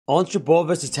Ons Jabeur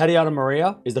versus Tatjana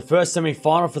Maria is the first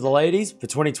semi-final for the ladies for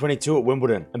 2022 at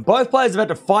Wimbledon. And both players have had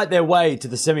to fight their way to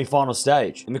the semi-final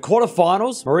stage. In the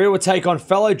quarterfinals, Maria would take on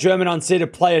fellow German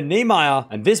unseeded player Niemeyer,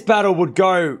 and this battle would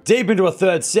go deep into a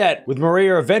third set, with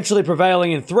Maria eventually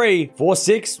prevailing in 3,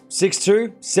 4-6,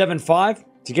 6-2, 7-5,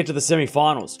 to get to the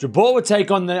semi-finals. Jabeur would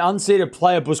take on the unseeded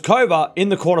player Buskova in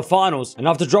the quarterfinals, and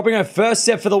after dropping her first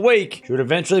set for the week, she would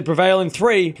eventually prevail in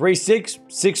 3, 3-6,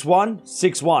 6-1,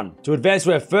 6-1 to advance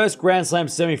to her first Grand Slam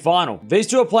semi-final. These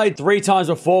two have played 3 times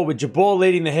before, with Jabeur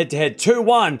leading the head-to-head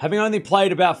 2-1, having only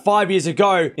played about 5 years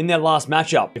ago in their last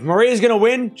matchup. If Maria's going to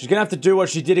win, she's going to have to do what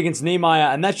she did against Niemeyer,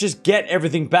 and that's just get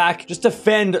everything back, just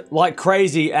defend like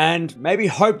crazy, and maybe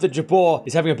hope that Jabeur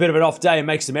is having a bit of an off day and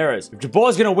makes some errors. If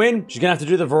Jabeur's going to win, she's going to have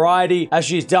to do the variety as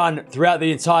she's done throughout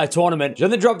the entire tournament. She's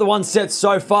only dropped the 1 set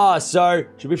so far, so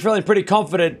she'll be feeling pretty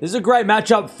confident. This is a great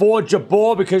matchup for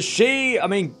Jabeur because she,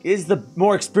 is the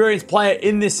more experienced player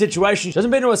in this situation. She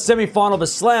hasn't been to a semi-final of a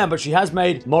slam, but she has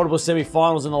made multiple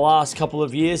semi-finals in the last couple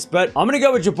of years. But I'm going to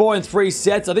go with Jabeur in 3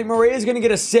 sets. I think Maria's going to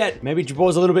get a set. Maybe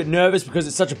Jabeur's a little bit nervous because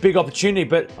it's such a big opportunity,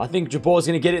 but I think Jabeur's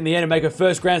going to get it in the end and make her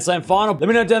first Grand Slam final. Let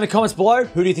me know down in the comments below,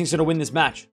 who do you think's going to win this match?